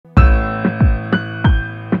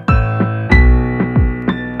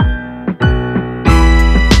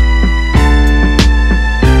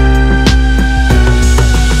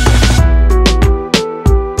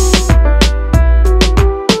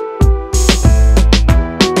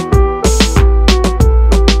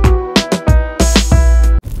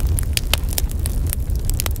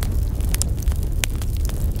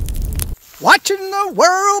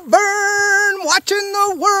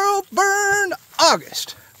Burn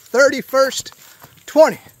August 31st,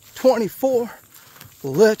 2024.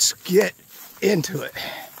 Let's get into it.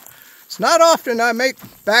 It's not often I make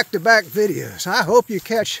back-to-back videos. I hope you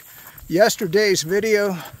catch yesterday's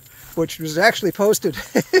video, which was actually posted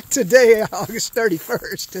today, August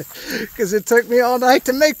 31st, because it took me all night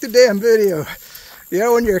to make the damn video. You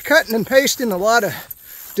know, when you're cutting and pasting a lot of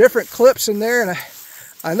different clips in there, and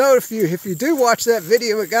I know if you do watch that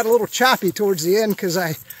video, it got a little choppy towards the end because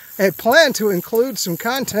I had planned to include some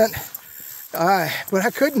content, but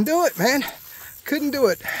I couldn't do it, man. Couldn't do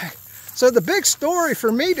it. So the big story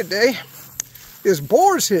for me today is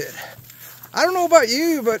Boar's Head. I don't know about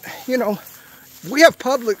you, but you know, we have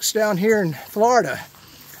Publix down here in Florida,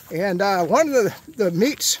 and one of the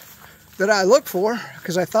meats that I look for,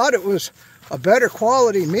 because I thought it was a better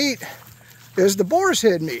quality meat, is the Boar's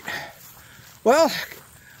Head meat. Well,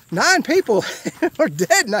 9 people are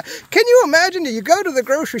dead now. Can you imagine that you go to the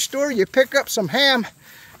grocery store, you pick up some ham,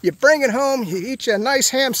 you bring it home, you eat you a nice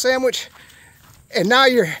ham sandwich, and now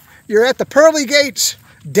you're at the pearly gates,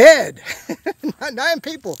 dead. 9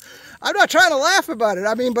 people. I'm not trying to laugh about it.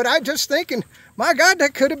 I mean, but I'm just thinking, my God,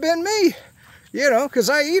 that could have been me. You know, because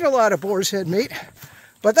I eat a lot of Boar's Head meat.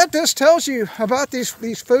 But that just tells you about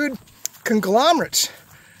these food conglomerates,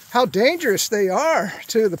 how dangerous they are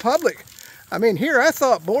to the public. I mean, here I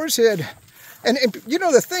thought Boar's Head, and you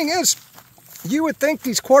know, the thing is, you would think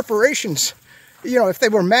these corporations, you know, if they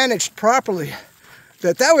were managed properly,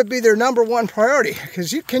 that would be their #1 priority.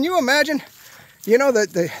 Because can you imagine, you know,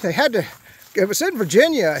 that they had to, it was in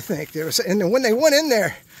Virginia, I think, there was, and when they went in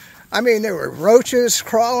there, I mean, there were roaches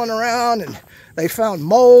crawling around, and they found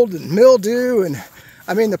mold and mildew, and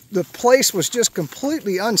I mean, the place was just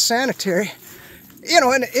completely unsanitary. You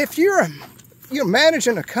know, and if you're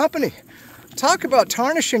managing a company, talk about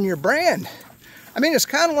tarnishing your brand. I mean, it's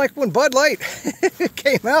kind of like when Bud Light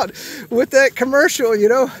came out with that commercial, you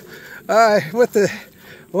know, with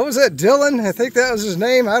what was that, Dylan? I think that was his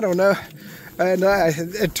name, I don't know. And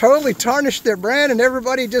it totally tarnished their brand, and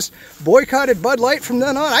everybody just boycotted Bud Light from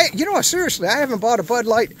then on. You know, seriously, I haven't bought a Bud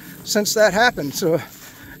Light since that happened. So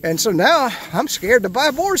now I'm scared to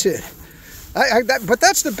buy Boar's Head. But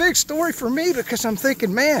that's the big story for me, because I'm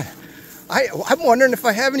thinking, man, I'm wondering if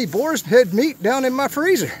I have any Boar's Head meat down in my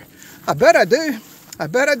freezer. I bet I do. I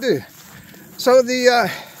bet I do. So the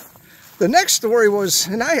next story was,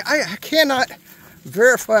 and I cannot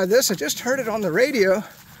verify this, I just heard it on the radio,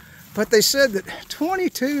 but they said that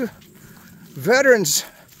 22 veterans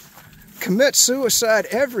commit suicide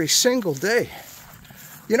every single day.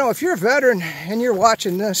 You know, if you're a veteran and you're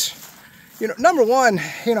watching this, you know, #1,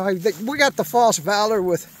 you know, we got the false valor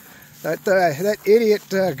with that idiot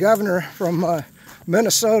governor from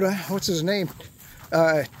Minnesota. What's his name?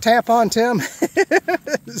 Tampon Tim.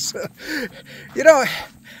 So, you know,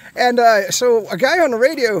 and so a guy on the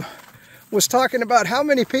radio was talking about how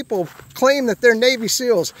many people claim that they're Navy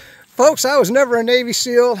SEALs. Folks, I was never a Navy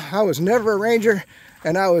SEAL, I was never a Ranger,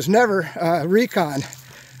 and I was never recon.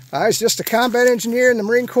 I was just a combat engineer in the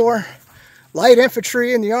Marine Corps, light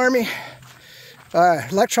infantry in the Army,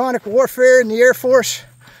 electronic warfare in the Air Force.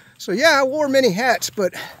 So yeah, I wore many hats,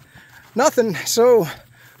 but nothing so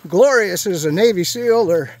glorious as a Navy SEAL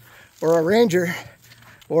or a Ranger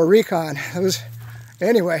or recon.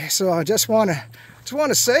 Anyway, so I just want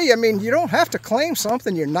to say, I mean, you don't have to claim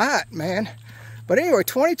something you're not, man. But anyway,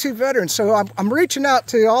 22 veterans. So I'm reaching out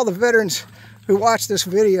to all the veterans who watch this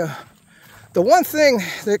video. The one thing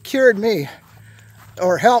that cured me,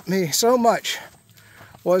 or helped me so much,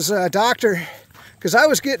 was a doctor, because I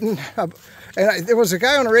was getting, there was a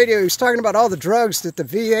guy on the radio who was talking about all the drugs that the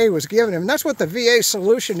VA was giving him. And that's what the VA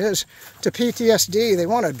solution is to PTSD. They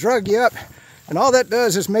want to drug you up, and all that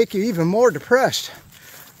does is make you even more depressed.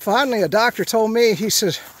 Finally, a doctor told me, he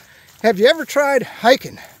says, "Have you ever tried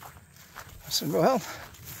hiking?" I said, "Well,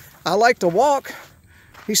 I like to walk."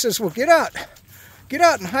 He says, "Well, get out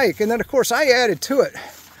and hike." And then, of course, I added to it.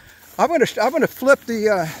 I'm gonna flip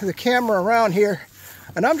the camera around here,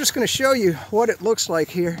 and I'm just gonna show you what it looks like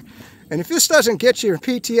here. And if this doesn't get your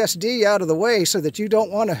PTSD out of the way so that you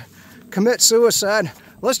don't want to commit suicide,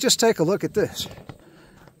 let's just take a look at this.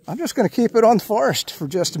 I'm just gonna keep it on the forest for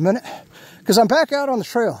just a minute, because I'm back out on the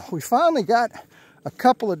trail. We finally got a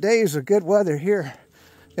couple of days of good weather here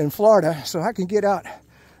in Florida, so I can get out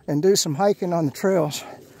and do some hiking on the trails.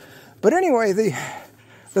 But anyway,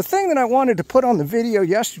 the thing that I wanted to put on the video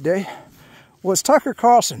yesterday was Tucker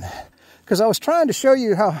Carlson, because I was trying to show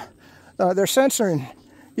you how they're censoring,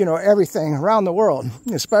 you know, everything around the world,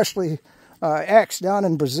 especially X down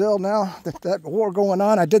in Brazil now, that war going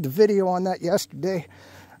on. I did the video on that yesterday.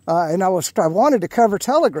 And I wanted to cover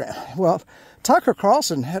Telegram. Well, Tucker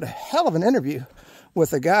Carlson had a hell of an interview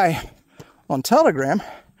with a guy on Telegram,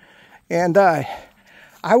 and I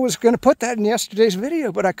was going to put that in yesterday's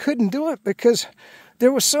video, but I couldn't do it because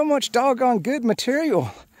there was so much doggone good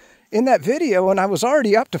material in that video, and I was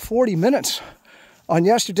already up to 40 minutes on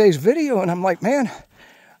yesterday's video, and I'm like, man,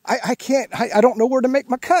 I can't, I don't know where to make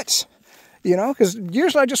my cuts, you know, because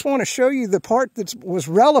usually I just want to show you the part that was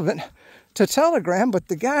relevant to Telegram, but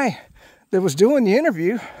the guy that was doing the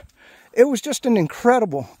interview, it was just an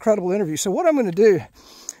incredible interview. So what I'm going to do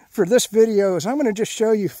for this video is I'm going to just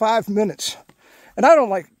show you 5 minutes. And I don't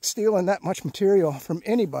like stealing that much material from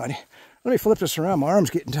anybody. Let me flip this around. My arm's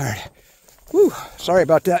getting tired. Whew, sorry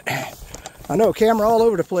about that. I know, camera all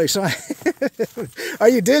over the place, huh? Are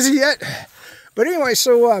you dizzy yet? But anyway,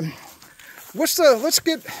 so let's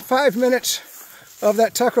get 5 minutes of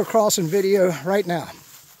that Tucker Carlson video right now.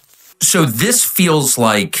 So this feels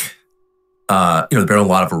like, there have been a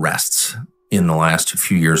lot of arrests in the last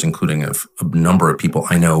few years, including a number of people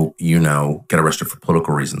I know, get arrested for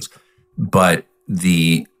political reasons. But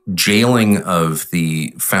the jailing of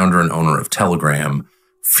the founder and owner of Telegram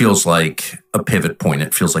feels like a pivot point.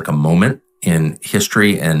 It feels like a moment in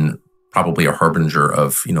history and probably a harbinger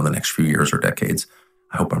of, the next few years or decades.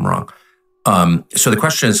 I hope I'm wrong. So the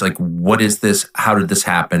question is, like, what is this? How did this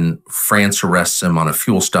happen? France arrests him on a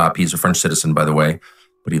fuel stop. He's a French citizen, by the way,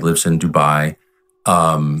 but he lives in Dubai.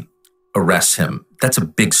 Arrests him. That's a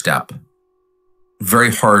big step.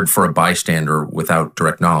 Very hard for a bystander without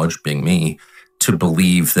direct knowledge, being me, to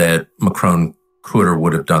believe that Macron could or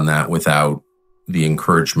would have done that without the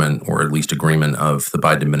encouragement or at least agreement of the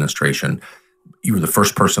Biden administration. You were the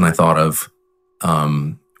first person I thought of.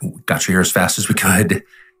 Got you here as fast as we could.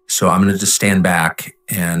 So I'm going to just stand back,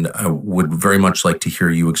 and I would very much like to hear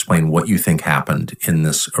you explain what you think happened in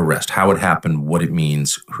this arrest, how it happened, what it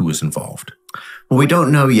means, who is involved. Well, we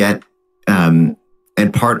don't know yet.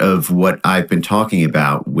 And part of what I've been talking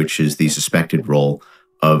about, which is the suspected role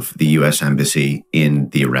of the U.S. Embassy in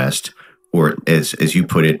the arrest, or as you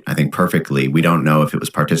put it, I think perfectly, we don't know if it was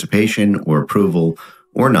participation or approval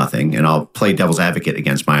or nothing. And I'll play devil's advocate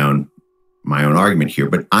against my own argument here.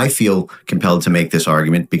 But I feel compelled to make this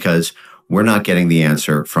argument because we're not getting the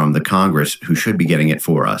answer from the Congress who should be getting it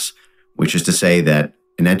for us, which is to say that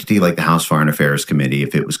an entity like the House Foreign Affairs Committee,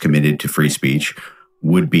 if it was committed to free speech,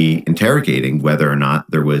 would be interrogating whether or not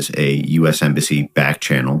there was a U.S. Embassy back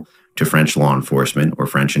channel to French law enforcement or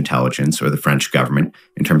French intelligence or the French government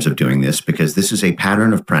in terms of doing this, because this is a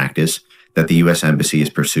pattern of practice that the U.S. Embassy has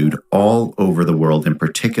pursued all over the world, and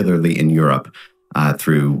particularly in Europe,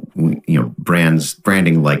 through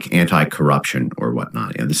branding like anti-corruption or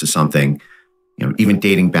whatnot. This is something, even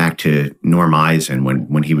dating back to Norm Eisen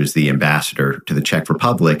when he was the ambassador to the Czech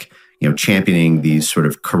Republic, championing these sort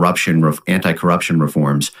of anti-corruption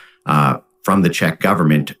reforms from the Czech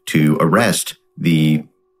government to arrest the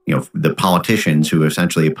politicians who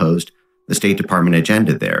essentially opposed the State Department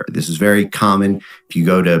agenda there. This is very common. If you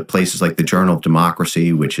go to places like the Journal of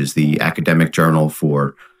Democracy, which is the academic journal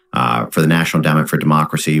for the National Endowment for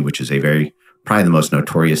Democracy, which is probably the most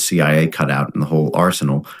notorious CIA cutout in the whole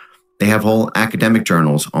arsenal, they have whole academic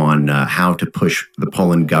journals on how to push the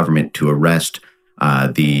Poland government to arrest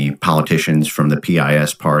the politicians from the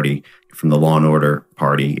PIS party, from the Law and Order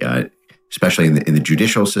party, especially in the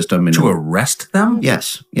judicial system. And to arrest them?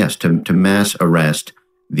 Yes, to mass arrest.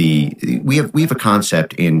 We have a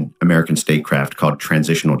concept in American statecraft called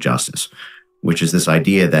transitional justice, which is this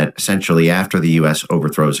idea that essentially after the U.S.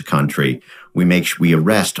 overthrows a country, we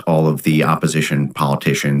arrest all of the opposition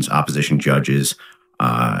politicians, opposition judges,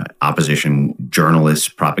 opposition journalists,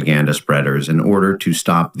 propaganda spreaders, in order to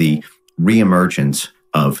stop the reemergence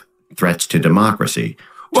of threats to democracy.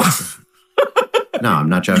 No, I'm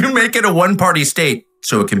not joking. You make it a one-party state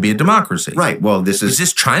so it can be a democracy. Right. Well, is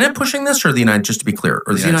this China pushing this, or the United? Just to be clear,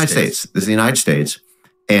 or the United States? This is the United States,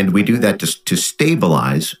 and we do that to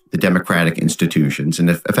stabilize the democratic institutions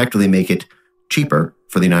and effectively make it cheaper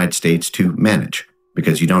for the United States to manage,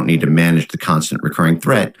 because you don't need to manage the constant recurring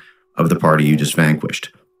threat of the party you just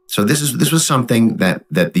vanquished. So this was something that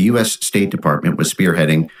the U.S. State Department was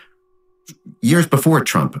spearheading years before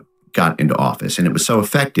Trump got into office, and it was so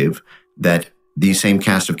effective that these same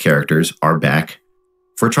cast of characters are back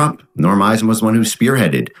for Trump. Norm Eisen was the one who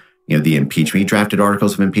spearheaded, the impeachment. He drafted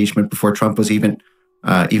articles of impeachment before Trump was even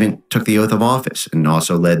took the oath of office, and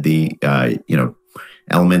also led the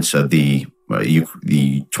elements of the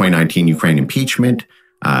 2019 Ukraine impeachment,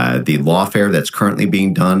 the lawfare that's currently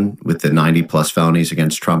being done with the 90+ felonies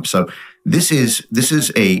against Trump. So this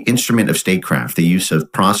is a instrument of statecraft, the use of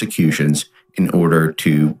prosecutions in order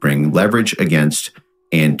to bring leverage against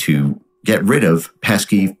and to get rid of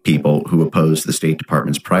pesky people who oppose the State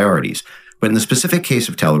Department's priorities. But in the specific case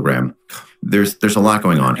of Telegram, there's a lot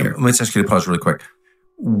going on here. Let me just ask you to pause really quick.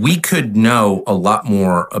 We could know a lot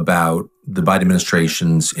more about the Biden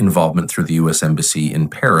administration's involvement through the U.S. Embassy in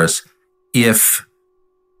Paris if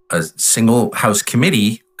a single House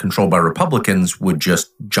committee controlled by Republicans would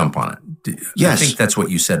just jump on it. Yes. I think that's what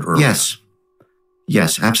you said earlier.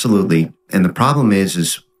 Yes, absolutely. And the problem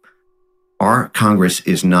is our Congress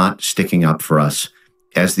is not sticking up for us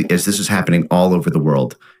as this is happening all over the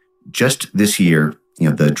world. Just this year,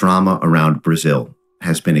 the drama around Brazil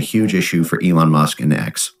has been a huge issue for Elon Musk and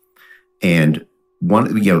X. And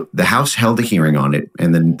the House held a hearing on it,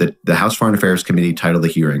 and then the House Foreign Affairs Committee titled the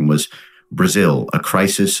hearing was Brazil, a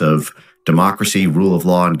crisis of democracy, rule of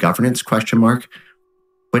law, and governance, ?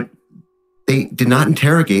 But they did not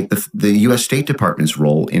interrogate the U.S. State Department's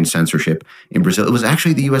role in censorship in Brazil. It was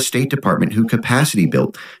actually the U.S. State Department who capacity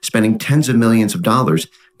built, spending tens of millions of dollars,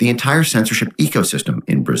 the entire censorship ecosystem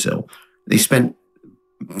in Brazil. They spent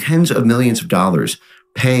tens of millions of dollars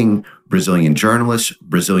paying Brazilian journalists,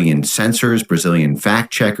 Brazilian censors, Brazilian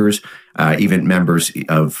fact checkers, even members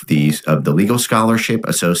of the legal scholarship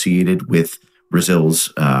associated with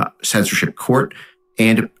Brazil's censorship court,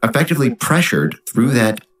 and effectively pressured through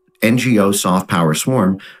that NGO soft power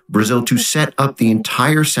swarm Brazil to set up the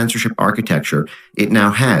entire censorship architecture it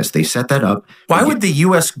now has. They set that up. Why would the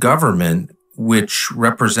U.S. government, which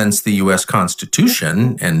represents the U.S.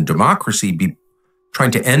 Constitution and democracy, be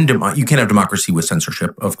trying to end you can't have democracy with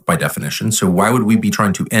censorship by definition. So why would we be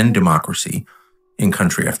trying to end democracy in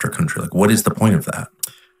country after country? Like, what is the point of that?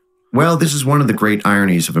 Well, this is one of the great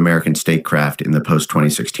ironies of American statecraft in the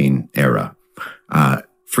post-2016 era.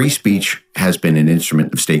 Free speech has been an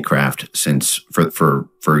instrument of statecraft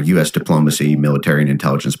for U.S. diplomacy, military, and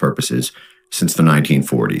intelligence purposes since the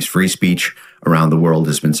 1940s. Free speech around the world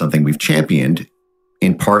has been something we've championed,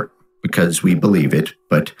 in part because we believe it,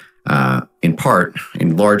 but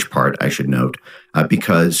in large part, I should note,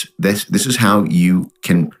 because this is how you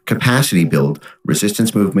can capacity build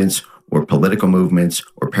resistance movements or political movements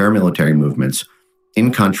or paramilitary movements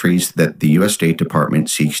in countries that the U.S. State Department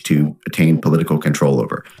seeks to attain political control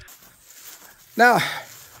over. Now,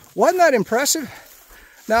 wasn't that impressive?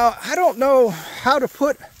 Now, I don't know how to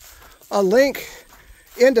put a link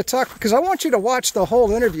into Tucker, because I want you to watch the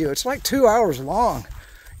whole interview. It's like 2 hours long.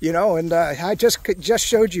 And I just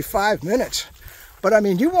showed you 5 minutes. But I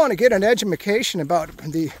mean, you want to get an education about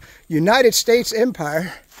the United States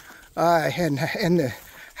empire and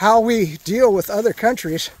how we deal with other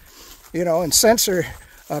countries, and censor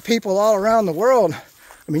people all around the world.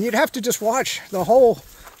 I mean, you'd have to just watch the whole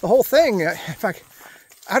thing. In fact,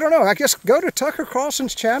 I don't know. I guess go to Tucker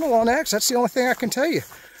Carlson's channel on X. That's the only thing I can tell you.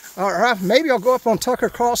 Or maybe I'll go up on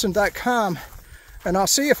TuckerCarlson.com and I'll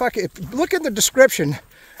see if I can look in the description.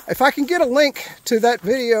 If I can get a link to that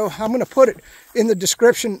video, I'm going to put it in the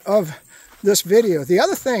description of this video. The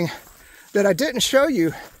other thing that I didn't show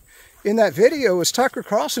you in that video was Tucker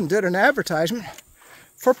Carlson did an advertisement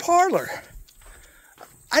for Parler.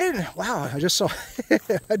 I just saw,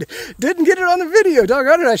 I didn't get it on the video,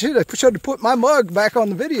 doggone it. I should have put my mug back on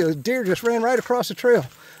the video. The deer just ran right across the trail.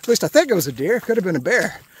 At least I think it was a deer, could have been a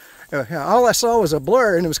bear. All I saw was a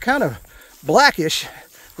blur, and it was kind of blackish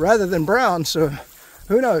rather than brown, so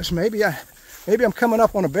who knows, maybe I'm coming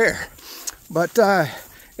up on a bear. But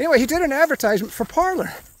anyway, he did an advertisement for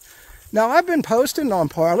Parler. Now, I've been posting on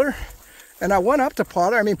Parler, and I went up to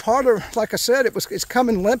Parler. I mean, Parler, like I said, it's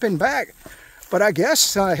coming limping back. But I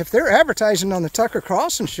guess if they're advertising on the Tucker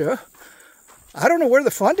Carlson show, I don't know where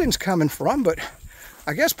the funding's coming from, but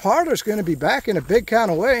I guess Parler's going to be back in a big kind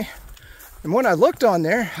of way. And when I looked on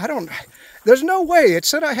there, there's no way. It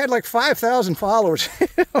said I had like 5,000 followers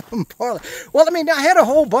on Parler. Well, I mean, I had a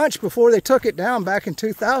whole bunch before they took it down back in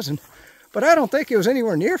 2000, but I don't think it was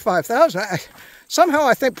anywhere near 5,000. Somehow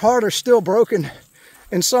I think Parler's still broken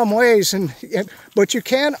in some ways, but you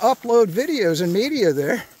can upload videos and media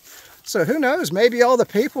there. So who knows, maybe all the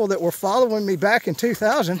people that were following me back in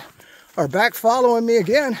 2000 are back following me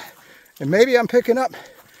again, and maybe I'm picking up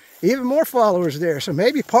even more followers there. So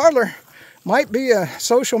maybe Parler might be a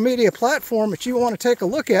social media platform that you want to take a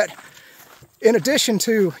look at, in addition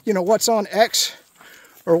to, what's on X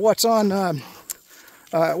or what's on,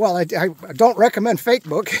 well, I don't recommend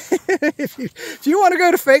Facebook. if you want to go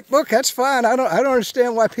to Facebook, that's fine. I don't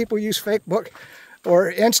understand why people use Facebook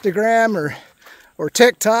or Instagram or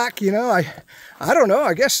TikTok. I don't know.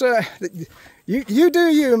 I guess you do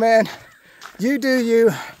you, man. You do you.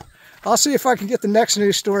 I'll see if I can get the next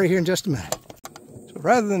news story here in just a minute.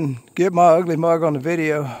 Rather than get my ugly mug on the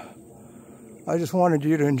video, I just wanted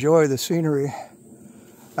you to enjoy the scenery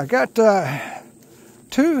I got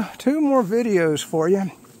two more videos for you.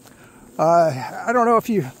 I don't know if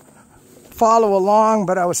you follow along,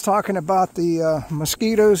 but I was talking about the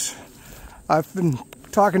mosquitoes. I've been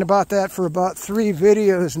talking about that for about 3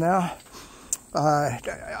 videos now.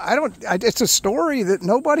 It's a story that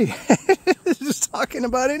nobody is talking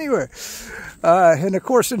about anywhere. And of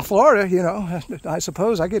course in Florida, you know, I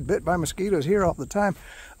suppose I get bit by mosquitoes here all the time.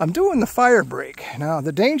 I'm doing the fire break. Now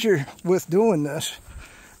the danger with doing this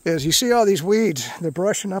is you see all these weeds, they're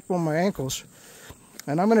brushing up on my ankles.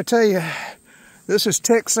 And I'm going to tell you, this is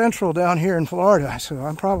tick central down here in Florida. So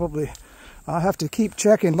I'll have to keep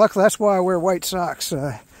checking. Luckily, that's why I wear white socks.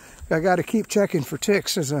 I got to keep checking for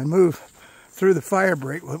ticks as I move through the fire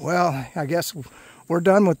break. Well, I guess we're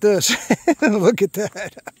done with this. Look at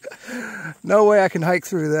that. No way I can hike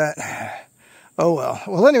through that. Oh well.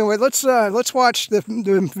 Well, anyway, let's watch the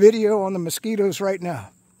video on the mosquitoes right now.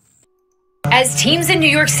 As teams in New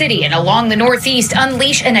York City and along the Northeast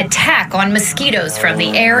unleash an attack on mosquitoes from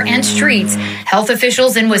the air and streets, health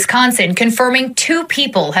officials in Wisconsin confirming 2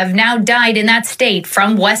 people have now died in that state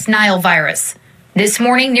from West Nile virus. This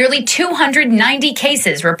morning, nearly 290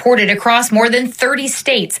 cases reported across more than 30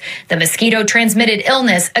 states. The mosquito-transmitted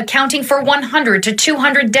illness accounting for 100 to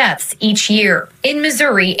 200 deaths each year. In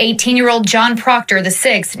Missouri, 18-year-old John Proctor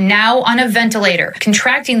VI, now on a ventilator,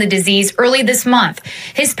 contracting the disease early this month.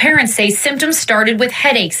 His parents say symptoms started with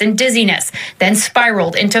headaches and dizziness, then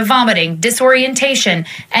spiraled into vomiting, disorientation,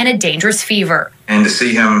 and a dangerous fever. And to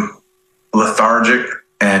see him lethargic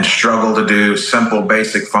and struggle to do simple,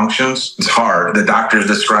 basic functions, it's hard. The doctors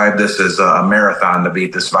describe this as a marathon to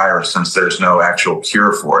beat this virus since there's no actual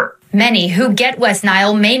cure for it. Many who get West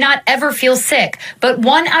Nile may not ever feel sick, but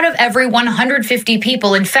 1 out of every 150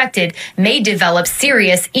 people infected may develop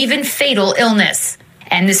serious, even fatal illness.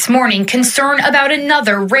 And this morning, concern about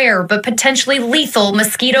another rare but potentially lethal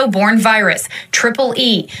mosquito-borne virus, Triple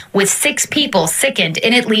E, with 6 people sickened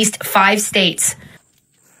in at least 5 states.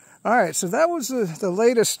 All right, so that was the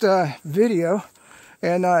latest video,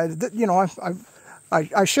 and you know,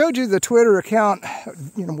 I showed you the Twitter account,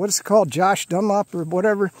 you know, what is it called, Josh Dunlop or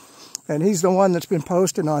whatever, and he's the one that's been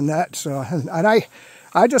posting on that. So, and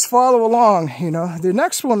I just follow along. You know, the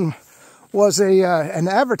next one was an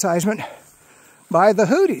advertisement by the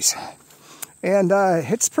Houthis, and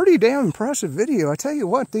it's pretty damn impressive video. I tell you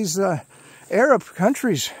what, these Arab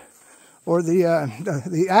countries, or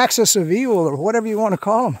the axis of evil, or whatever you want to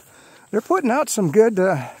call them, they're putting out some good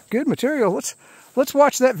material. Let's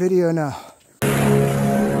watch that video now.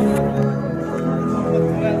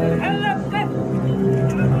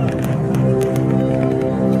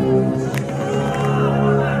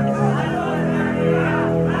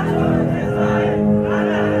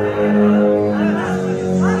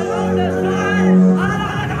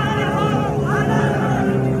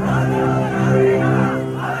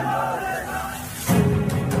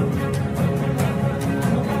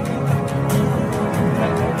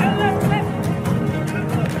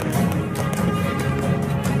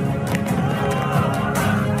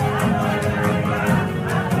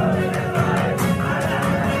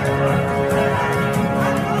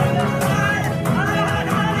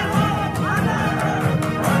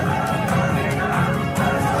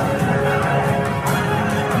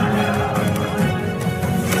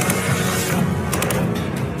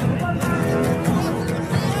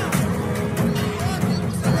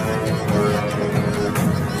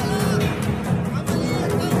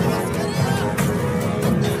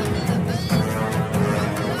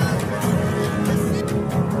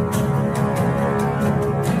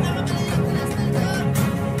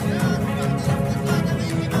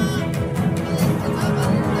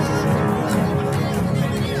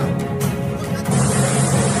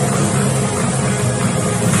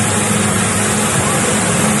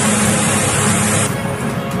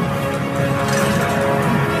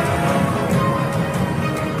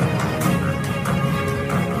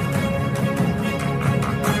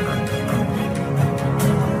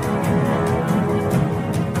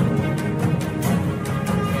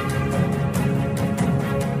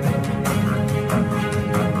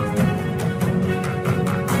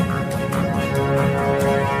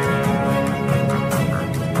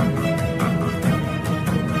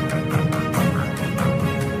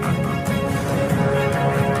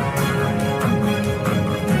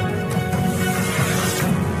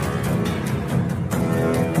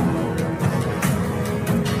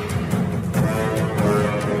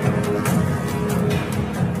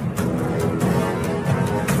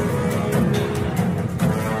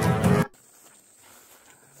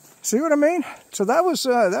 See what I mean? So that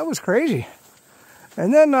was crazy.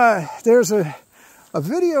 And then there's a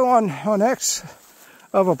video on X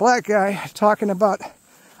of a black guy talking about,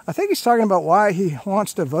 I think he's talking about why he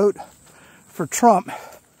wants to vote for Trump.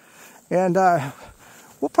 And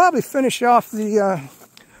we'll probably finish off the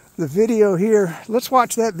video here. Let's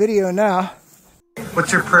watch that video now.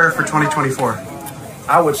 What's your prayer for 2024?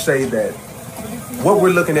 I would say that what we're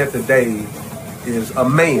looking at today is a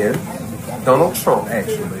man, Donald Trump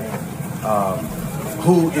actually,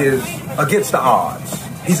 who is against the odds.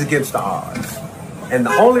 He's against the odds. And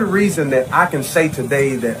the only reason that I can say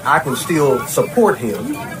today that I can still support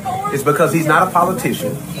him is because he's not a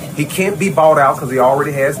politician. He can't be bought out because he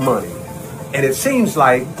already has money. And it seems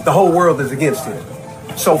like the whole world is against him.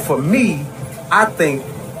 So for me, I think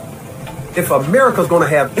if America's going to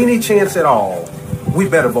have any chance at all, we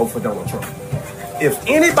better vote for Donald Trump. If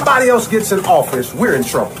anybody else gets in office, we're in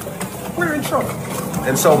trouble. We're in trouble.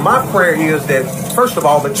 And so my prayer is that, first of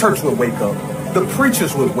all, the church would wake up. The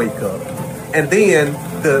preachers would wake up. And then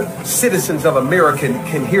the citizens of America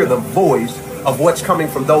can hear the voice of what's coming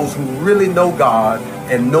from those who really know God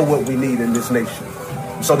and know what we need in this nation.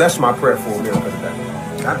 So that's my prayer for America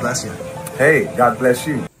today. God bless you. Hey, God bless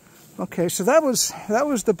you. Okay, so that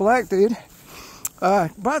was the black dude.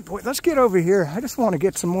 But let's get over here. I just want to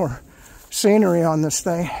get some more scenery on this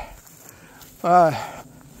thing.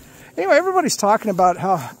 Anyway, everybody's talking about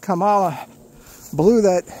how Kamala blew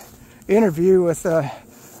that interview with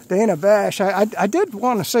Dana Bash. I did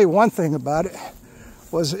want to say one thing about it.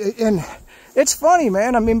 And it's funny,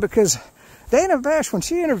 man. I mean, because Dana Bash, when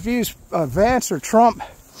she interviews Vance or Trump,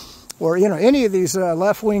 or, you know, any of these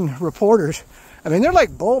left-wing reporters, I mean, they're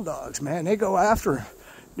like bulldogs, man. They go after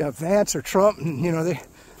Vance or Trump, and, you know,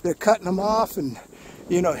 they're cutting them off and,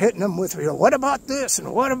 you know, hitting them with, you know, what about this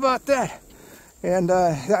and what about that? And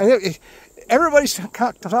everybody's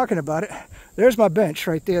talking about it. There's my bench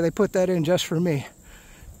right there. They put that in just for me.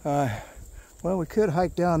 Well, we could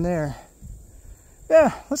hike down there.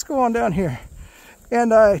 Yeah, let's go on down here. And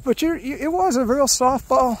but it was a real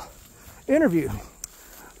softball interview.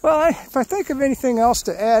 Well, if I think of anything else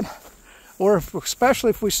to add, or especially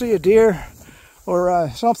if we see a deer or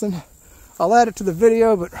something, I'll add it to the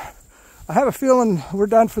video. But I have a feeling we're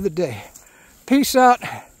done for the day. Peace out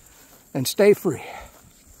and stay free.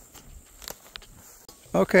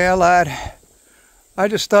 Okay, I lied. I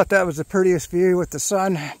just thought that was the prettiest view with the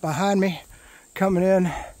sun behind me coming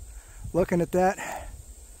in, looking at that.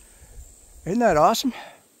 Isn't that awesome?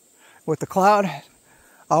 With the cloud. I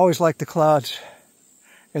always like the clouds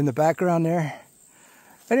in the background there.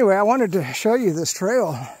 Anyway, I wanted to show you this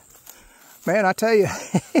trail. Man, I tell you,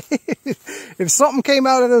 if something came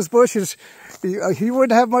out of those bushes, you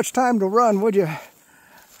wouldn't have much time to run, would you? I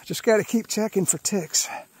just got to keep checking for ticks.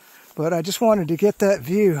 But I just wanted to get that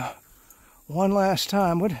view one last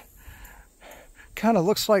time. What kind of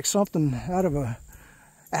looks like something out of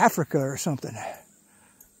Africa or something.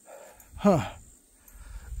 Huh.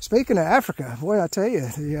 Speaking of Africa, boy, I tell you,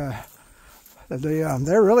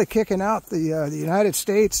 they're really kicking out the United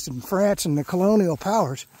States and France and the colonial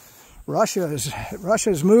powers. Russia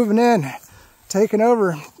is moving in, taking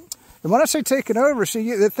over. And when I say taking over,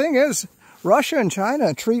 see, the thing is, Russia and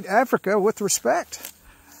China treat Africa with respect.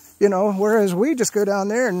 You know, whereas we just go down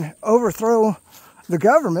there and overthrow the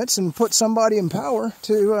governments and put somebody in power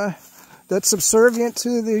that's subservient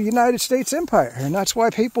to the United States empire. And that's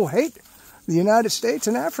why people hate the United States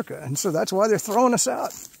and Africa. And so that's why they're throwing us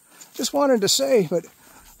out. Just wanted to say, but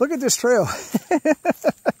look at this trail.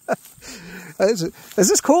 Is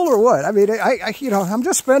this cool or what? I mean, I'm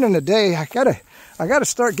just spending a day. I gotta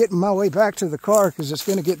start getting my way back to the car because it's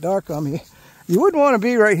gonna get dark on me. You wouldn't want to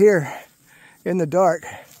be right here in the dark.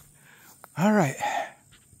 All right.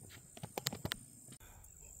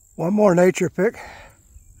 One more nature pic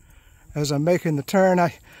as I'm making the turn.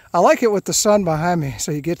 I like it with the sun behind me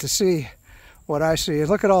so you get to see what I see.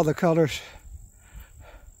 Look at all the colors.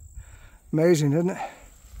 Amazing, isn't it?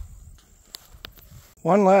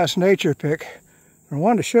 One last nature pic. I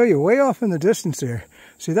wanted to show you way off in the distance there.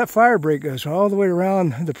 See, that fire break goes all the way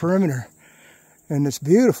around the perimeter. And it's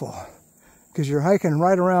beautiful because you're hiking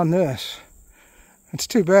right around this. It's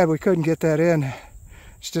too bad we couldn't get that in.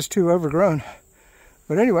 It's just too overgrown.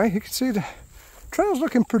 But anyway, you can see the trail's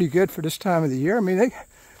looking pretty good for this time of the year. I mean,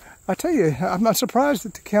 I tell you, I'm not surprised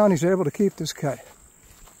that the county's able to keep this cut.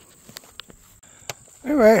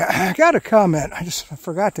 Anyway, I got a comment. I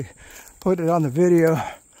forgot to put it on the video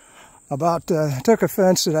about, took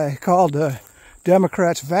offense that I called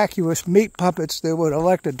Democrats vacuous meat puppets that would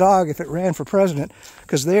elect a dog if it ran for president,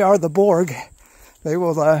 because they are the Borg. They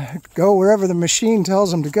will go wherever the machine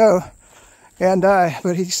tells them to go. And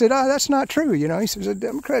but he said, that's not true. You know, he says the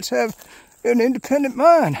Democrats have an independent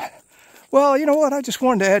mind. Well, you know what? I just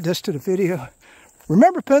wanted to add this to the video.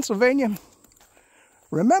 Remember Pennsylvania?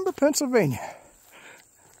 Remember Pennsylvania?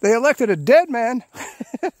 They elected a dead man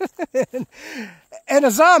and a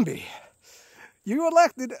zombie.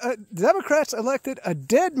 Democrats elected a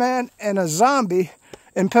dead man and a zombie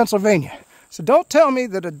in Pennsylvania. So don't tell me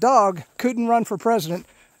that a dog couldn't run for president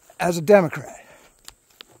as a Democrat.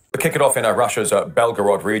 We kick it off in Russia's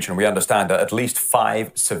Belgorod region. We understand that at least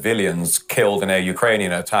 5 civilians killed in a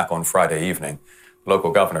Ukrainian attack on Friday evening.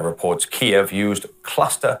 Local governor reports Kiev used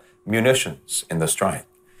cluster munitions in the strike.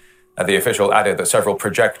 The official added that several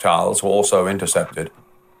projectiles were also intercepted.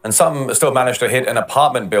 And some still managed to hit an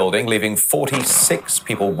apartment building, leaving 46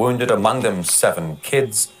 people wounded, among them 7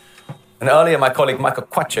 kids. And earlier, my colleague Michael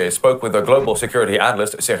Quache spoke with a global security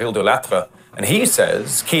analyst, Cyril Delattre, and he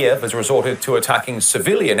says Kiev has resorted to attacking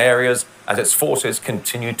civilian areas as its forces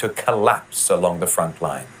continue to collapse along the front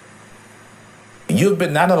line. You've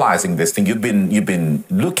been analyzing this thing. You've been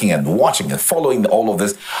looking and watching and following all of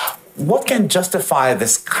this. What can justify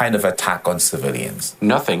this kind of attack on civilians?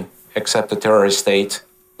 Nothing, except a terrorist state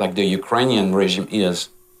like the Ukrainian regime is.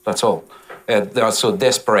 That's all. They are so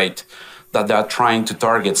desperate that they are trying to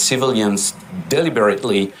target civilians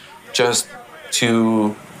deliberately, just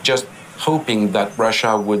hoping that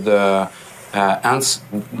Russia would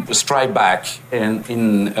strike back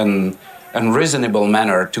in an unreasonable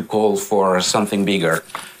manner to call for something bigger.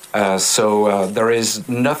 So there is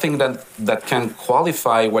nothing that can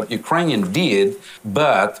qualify what Ukrainian did,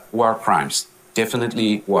 but war crimes.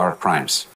 Definitely war crimes.